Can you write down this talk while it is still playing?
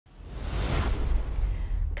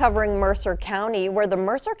Covering Mercer County, where the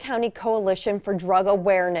Mercer County Coalition for Drug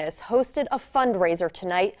Awareness hosted a fundraiser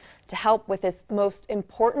tonight to help with its most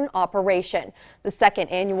important operation. The second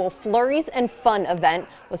annual Flurries and Fun event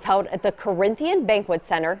was held at the Corinthian Banquet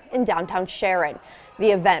Center in downtown Sharon. The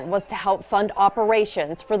event was to help fund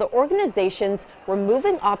operations for the organization's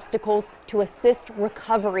Removing Obstacles to Assist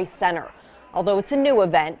Recovery Center. Although it's a new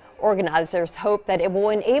event, organizers hope that it will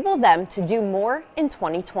enable them to do more in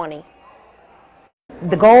 2020.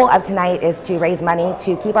 The goal of tonight is to raise money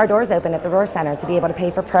to keep our doors open at the Roar Center, to be able to pay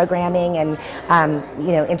for programming and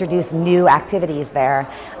introduce new activities there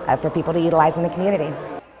for people to utilize in the community.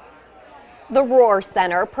 The Roar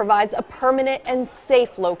Center provides a permanent and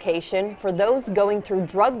safe location for those going through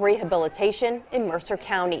drug rehabilitation in Mercer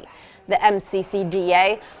County. The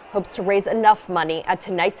MCCDA hopes to raise enough money at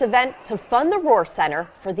tonight's event to fund the Roar Center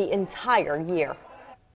for the entire year.